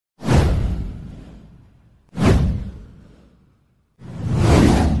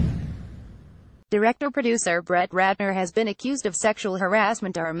Director-producer Brett Ratner has been accused of sexual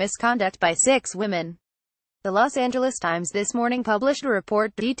harassment or misconduct by 6 women. The Los Angeles Times this morning published a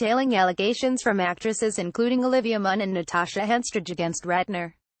report detailing allegations from actresses including Olivia Munn and Natasha Henstridge against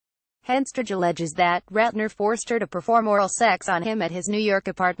Ratner. Henstridge alleges that Ratner forced her to perform oral sex on him at his New York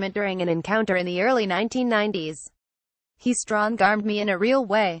apartment during an encounter in the early 1990s. "He strong-armed me in a real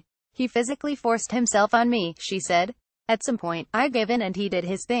way. He physically forced himself on me," she said. "At some point, I gave in and he did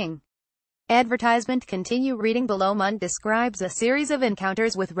his thing." Advertisement continue reading below. Munn describes a series of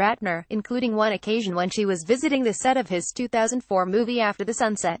encounters with Ratner, including one occasion when she was visiting the set of his 2004 movie After the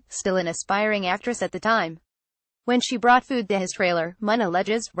Sunset, still an aspiring actress at the time. When she brought food to his trailer, Munn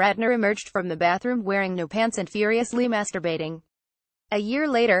alleges, Ratner emerged from the bathroom wearing no pants and furiously masturbating. A year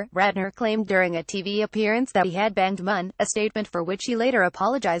later, Ratner claimed during a TV appearance that he had banged Munn, a statement for which he later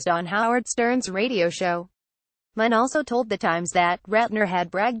apologized on Howard Stern's radio show. Munn also told The Times that Ratner had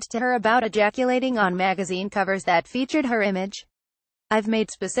bragged to her about ejaculating on magazine covers that featured her image. "I've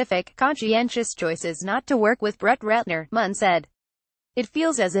made specific, conscientious choices not to work with Brett Ratner," Munn said. "It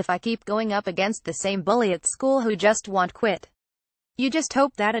feels as if I keep going up against the same bully at school who just won't quit. You just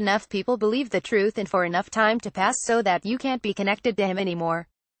hope that enough people believe the truth and for enough time to pass so that you can't be connected to him anymore."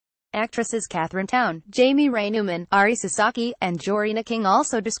 Actresses Catherine Town, Jamie Ray Newman, Ari Sasaki, and Jorina King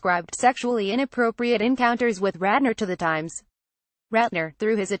also described sexually inappropriate encounters with Ratner to The Times. Ratner,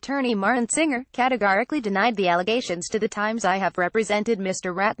 through his attorney Martin Singer, categorically denied the allegations to The Times. "I have represented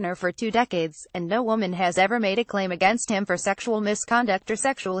Mr. Ratner for 2 decades, and no woman has ever made a claim against him for sexual misconduct or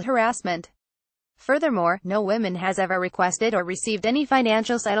sexual harassment. Furthermore, no woman has ever requested or received any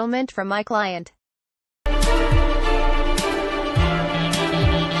financial settlement from my client."